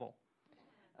impossible?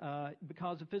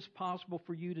 Because if it's possible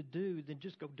for you to do, then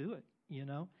just go do it,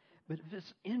 But if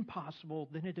it's impossible,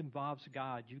 then it involves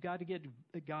God. You've got to get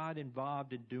God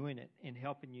involved in doing it and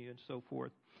helping you and so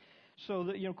forth. So,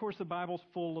 of course, the Bible's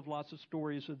full of lots of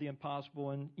stories of the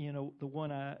impossible, and, the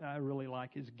one I really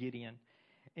like is Gideon.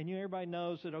 And, everybody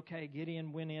knows that, okay,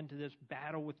 Gideon went into this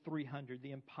battle with 300,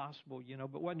 the impossible,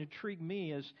 But what intrigued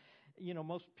me is,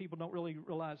 most people don't really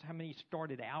realize how many he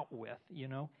started out with, He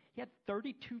had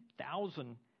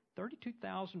 32,000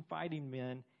 fighting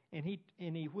men, and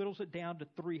he whittles it down to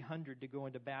 300 to go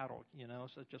into battle,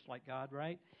 So just like God,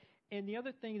 right? And the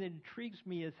other thing that intrigues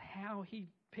me is how he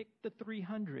picked the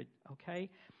 300, okay?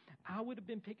 I would have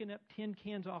been picking up 10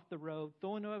 cans off the road,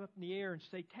 throwing them up in the air and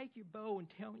say, take your bow and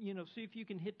see if you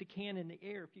can hit the can in the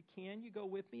air. If you can, you go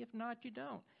with me. If not, you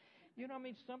don't.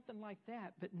 Something like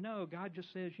that. But no, God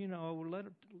just says, let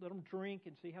them drink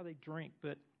and see how they drink.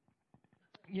 But,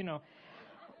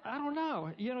 I don't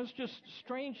know. It's just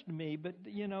strange to me. But,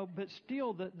 but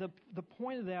still, the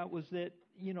point of that was that,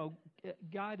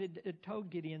 God had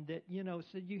told Gideon that,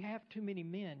 said, you have too many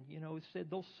men. Said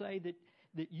they'll say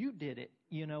that you did it,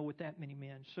 with that many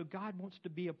men. So God wants to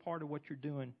be a part of what you're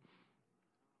doing.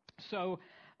 So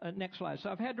next slide. So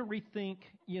I've had to rethink,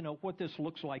 what this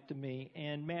looks like to me.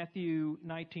 And Matthew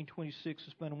 19:26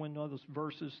 has been one of those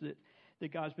verses that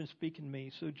God's been speaking to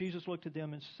me. So Jesus looked at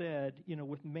them and said,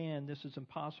 with man, this is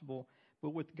impossible,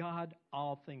 but with God,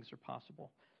 all things are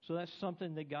possible. So that's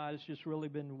something that God has just really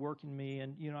been working me,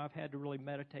 and, I've had to really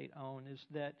meditate on, is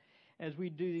that as we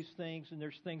do these things and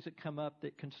there's things that come up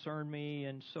that concern me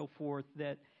and so forth,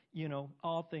 that,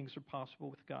 all things are possible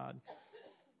with God.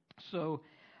 So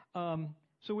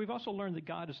we've also learned that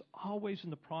God is always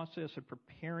in the process of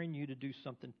preparing you to do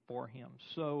something for Him.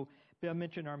 So I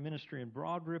mentioned our ministry in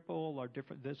Broad Ripple, our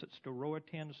different visits to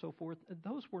Roatan and so forth.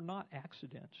 Those were not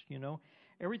accidents,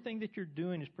 Everything that you're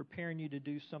doing is preparing you to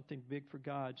do something big for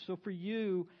God. So for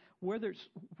you, whether it's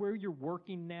where you're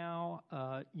working now,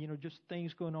 just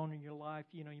things going on in your life,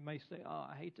 you may say, oh,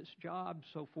 I hate this job and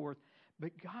so forth.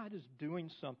 But God is doing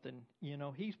something,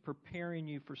 He's preparing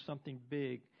you for something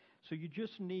big. So you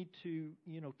just need to,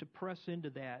 to press into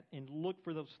that and look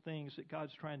for those things that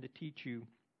God's trying to teach you.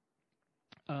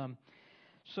 We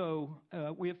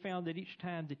have found that each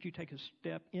time that you take a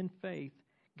step in faith,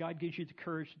 God gives you the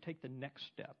courage to take the next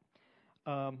step.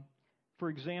 For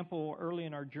example, early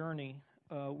in our journey,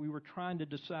 we were trying to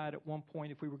decide at one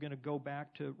point if we were going to go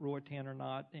back to Roatan or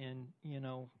not, and,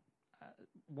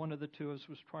 one of the two of us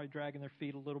was probably dragging their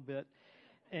feet a little bit.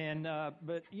 And,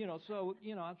 but, I was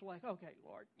like, okay,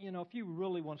 Lord, if you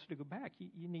really want us to go back,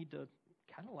 you need to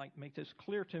kind of like make this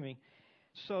clear to me.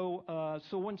 So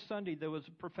one Sunday there was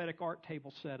a prophetic art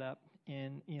table set up,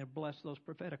 and bless those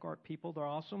prophetic art people, they're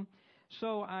awesome.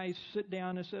 So I sit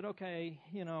down and said, okay,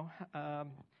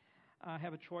 I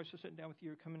have a choice of sitting down with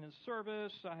you or coming into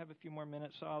service. I have a few more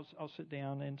minutes, so I'll sit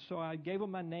down. And so I gave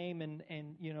them my name and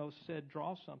said,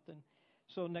 draw something.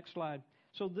 So next slide.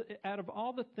 So out of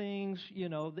all the things,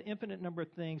 the infinite number of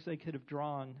things they could have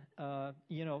drawn,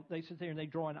 they sit there and they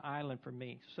draw an island for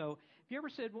me. So if you ever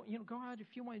said, well, God, if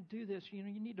you want to do this, you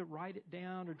need to write it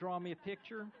down or draw me a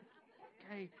picture.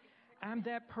 Okay, I'm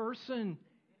that person,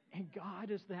 and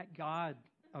God is that God,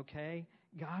 okay?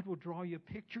 God will draw you a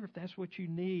picture if that's what you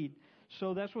need.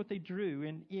 So that's what they drew.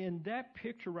 And that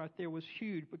picture right there was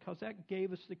huge because that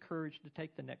gave us the courage to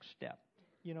take the next step.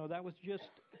 That was just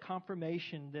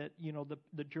confirmation that,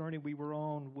 the journey we were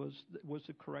on was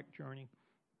the correct journey.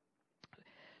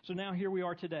 So now here we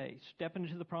are today, stepping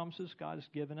into the promises God has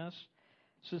given us.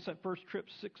 Since that first trip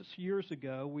 6 years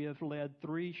ago, we have led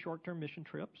 3 short-term mission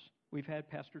trips. We've had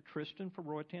Pastor Tristan from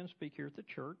Roatan speak here at the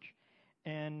church.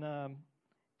 And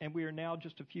we are now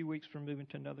just a few weeks from moving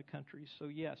to another country. So,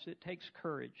 yes, it takes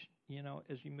courage,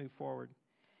 as you move forward.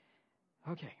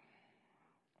 Okay.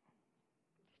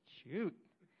 Shoot.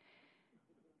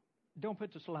 Don't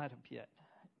put the slide up yet.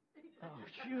 Oh,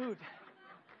 shoot.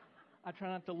 I try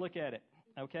not to look at it,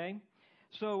 okay?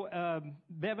 So,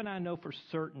 Bev and I know for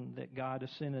certain that God is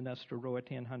sending us to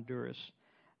Roatan, Honduras,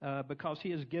 because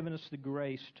He has given us the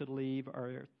grace to leave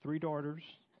our 3 daughters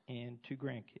and 2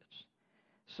 grandkids.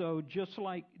 So just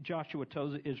like Joshua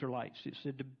told the Israelites, he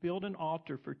said to build an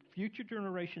altar for future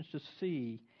generations to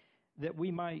see that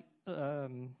we might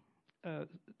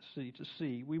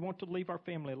see. We want to leave our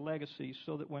family a legacy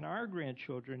so that when our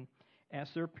grandchildren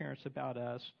ask their parents about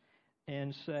us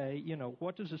and say,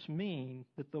 what does this mean,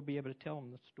 that they'll be able to tell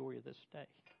them the story of this day.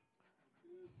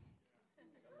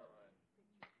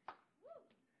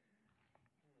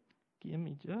 Give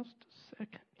me just a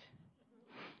second.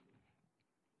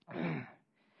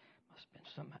 Must have been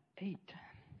something I ate.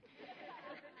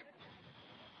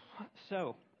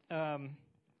 So,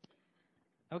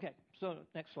 okay. So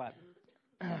next slide.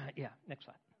 Yeah, next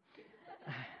slide.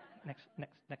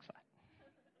 Next slide.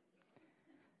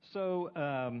 So,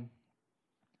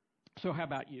 so how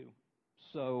about you?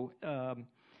 So,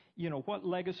 what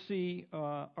legacy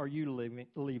are you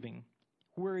leaving?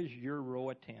 Where is your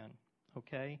Roatan?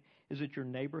 Okay, is it your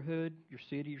neighborhood, your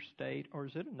city, your state, or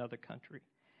is it another country?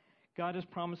 God has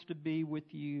promised to be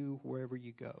with you wherever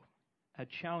you go. I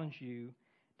challenge you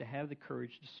to have the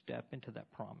courage to step into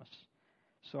that promise.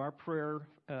 So our prayer,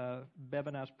 Bev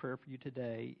and I's prayer for you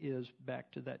today is back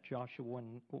to that Joshua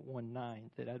 1:9,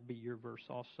 that'd be your verse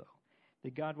also.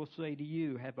 That God will say to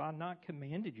you, have I not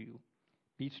commanded you?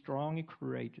 Be strong and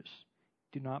courageous.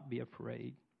 Do not be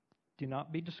afraid. Do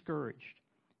not be discouraged,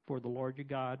 for the Lord your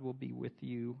God will be with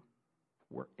you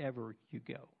wherever you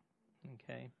go.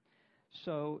 Okay?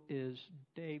 So is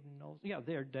Dave Knowles? Yeah,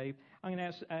 there, Dave. I'm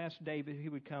going to ask Dave if he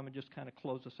would come and just kind of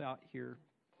close us out here.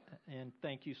 And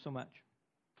thank you so much.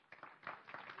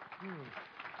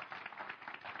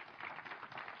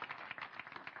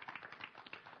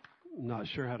 Not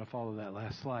sure how to follow that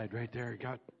last slide right there.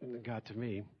 It got to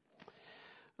me.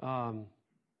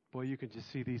 Boy, you can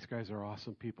just see these guys are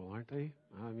awesome people, aren't they?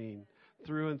 I mean,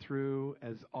 through and through,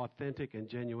 as authentic and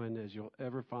genuine as you'll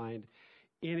ever find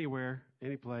anywhere,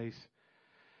 any place.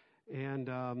 And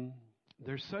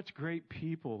they're such great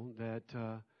people that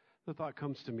the thought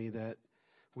comes to me that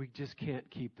we just can't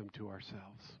keep them to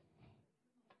ourselves.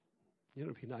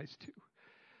 It'd be nice to.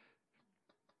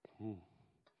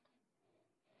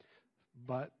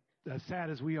 But as sad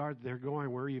as we are, they're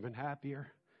going, we're even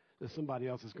happier that somebody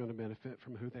else is going to benefit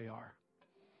from who they are.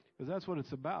 Because that's what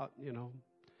it's about,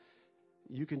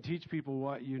 You can teach people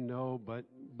what you know, but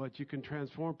you can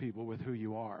transform people with who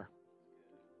you are.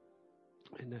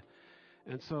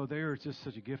 And so they are just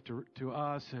such a gift to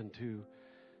us and to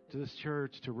this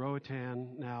church, to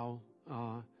Roatan now.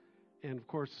 And, of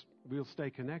course, we'll stay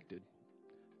connected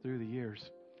through the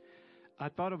years. I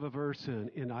thought of a verse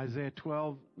in Isaiah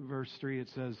 12, verse 3. It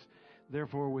says,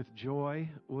 therefore, with joy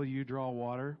will you draw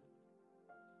water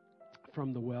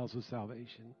from the wells of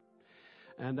salvation.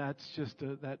 And that's just,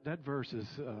 that verse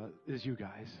is you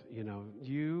guys.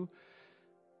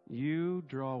 You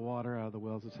draw water out of the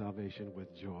wells of salvation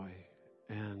with joy.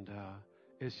 And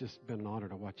it's just been an honor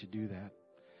to watch you do that.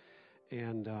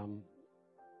 And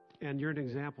you're an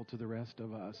example to the rest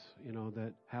of us,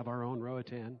 that have our own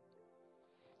Roatan,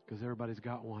 because everybody's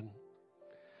got one.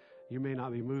 You may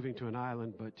not be moving to an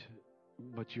island, but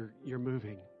you're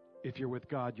moving. If you're with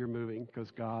God, you're moving,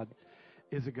 because God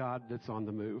is a God that's on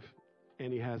the move,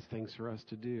 and He has things for us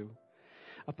to do.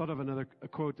 I thought of a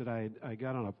quote that I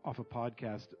got off a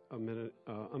podcast a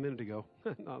minute ago,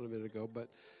 not a minute ago, but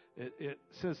it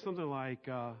says something like,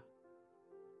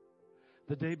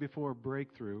 the day before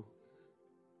breakthrough.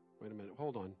 Wait a minute,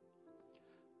 hold on.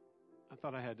 I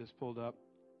thought I had this pulled up.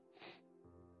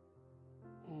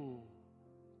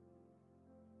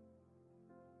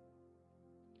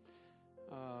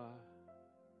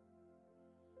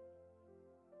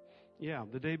 Yeah,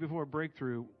 the day before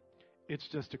breakthrough, it's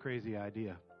just a crazy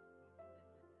idea.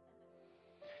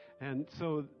 And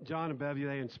so John and Bev,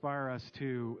 they inspire us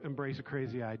to embrace a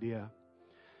crazy idea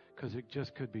because it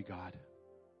just could be God.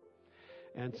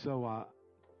 And so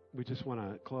we just want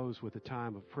to close with a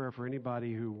time of prayer for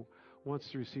anybody who wants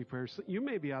to receive prayer. So you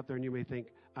may be out there and you may think,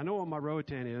 I know what my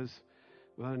Roatan is,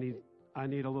 but I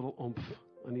need a little oomph.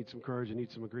 I need some courage. I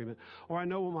need some agreement. Or I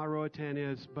know what my Roatan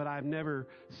is, but I've never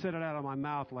said it out of my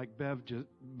mouth like Bev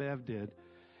did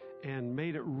and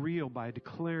made it real by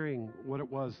declaring what it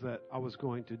was that I was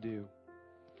going to do.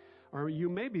 Or you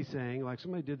may be saying, like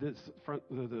somebody did this,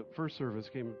 the first service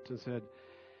came and said,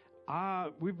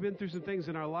 we've been through some things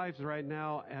in our lives right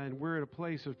now, and we're at a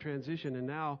place of transition, and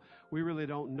now we really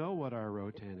don't know what our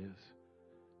Roatan is.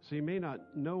 So you may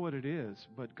not know what it is,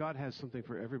 but God has something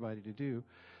for everybody to do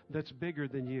that's bigger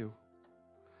than you,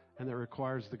 and that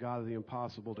requires the God of the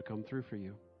impossible to come through for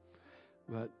you.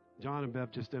 But John and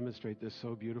Bev just demonstrate this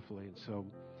so beautifully. And so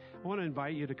I want to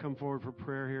invite you to come forward for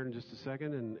prayer here in just a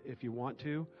second. And if you want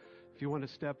to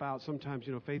step out, sometimes,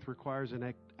 faith requires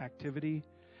an activity.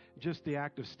 Just the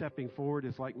act of stepping forward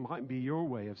is might be your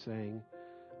way of saying,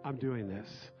 I'm doing this.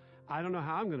 I don't know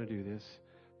how I'm going to do this,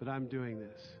 but I'm doing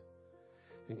this.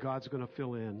 And God's going to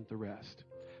fill in the rest.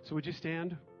 So would you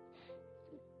stand?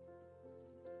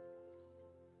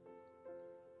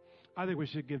 I think we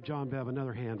should give John Bev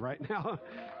another hand right now.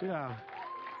 Yeah.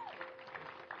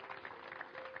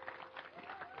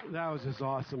 That was just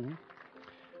awesome.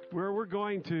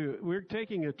 We're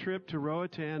taking a trip to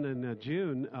Roatan in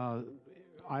June.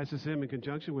 ISSM in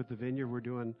conjunction with the Vineyard,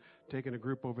 we're taking a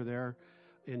group over there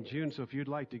in June. So if you'd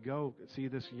like to go see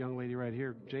this young lady right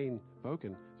here, Jane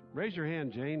Boken, raise your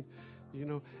hand, Jane.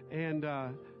 And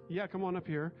come on up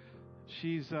here.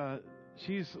 She's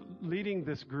leading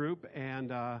this group,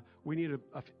 and we need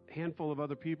a handful of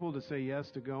other people to say yes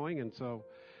to going. And so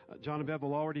John and Bev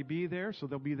will already be there, so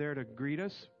they'll be there to greet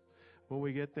us when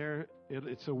we get there.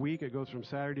 It's a week. It goes from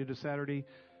Saturday to Saturday.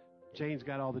 Jane's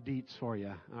got all the deets for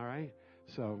you, all right?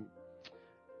 So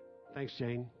thanks,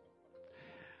 Jane.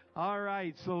 All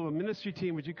right, so ministry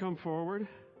team, would you come forward?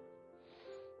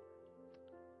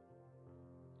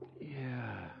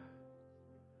 Yeah,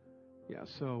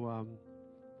 so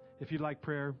if you'd like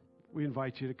prayer, we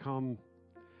invite you to come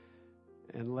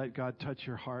and let God touch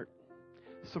your heart.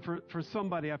 So for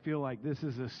somebody, I feel like this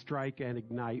is a strike and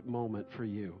ignite moment for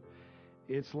you.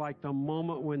 It's like the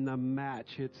moment when the match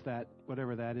hits that,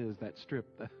 whatever that is, that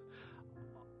strip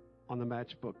on the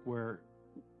matchbook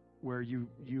where you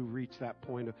reach that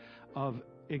point of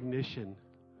ignition.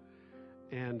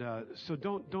 And so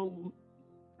don't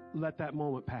let that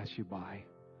moment pass you by.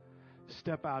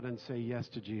 Step out and say yes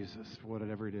to Jesus,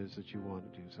 whatever it is that you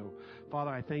want to do. So,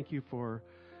 Father, I thank you for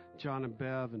John and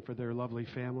Bev and for their lovely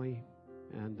family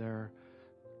and their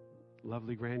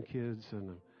lovely grandkids,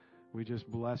 and we just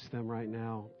bless them right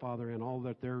now, Father, and all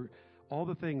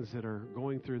the things that are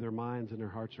going through their minds and their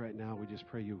hearts right now. We just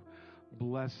pray you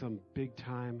bless them big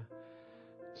time,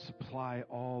 supply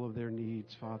all of their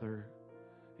needs, Father,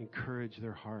 encourage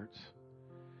their hearts.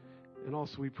 And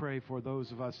also we pray for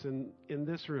those of us in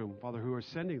this room, Father, who are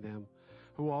sending them,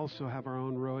 who also have our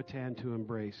own Roatan to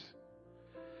embrace.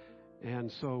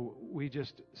 And so we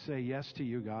just say yes to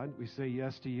you, God. We say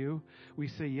yes to you. We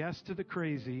say yes to the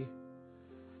crazy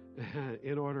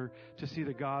in order to see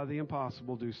the God of the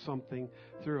impossible do something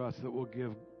through us that will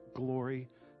give glory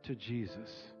to Jesus.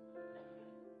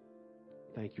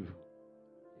 Thank you.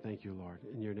 Thank you, Lord.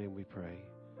 In your name we pray.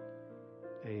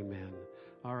 Amen.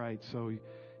 All right, so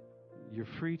you're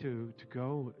free to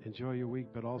go, enjoy your week,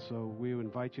 but also we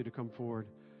invite you to come forward,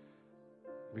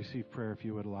 receive prayer if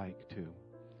you would like to.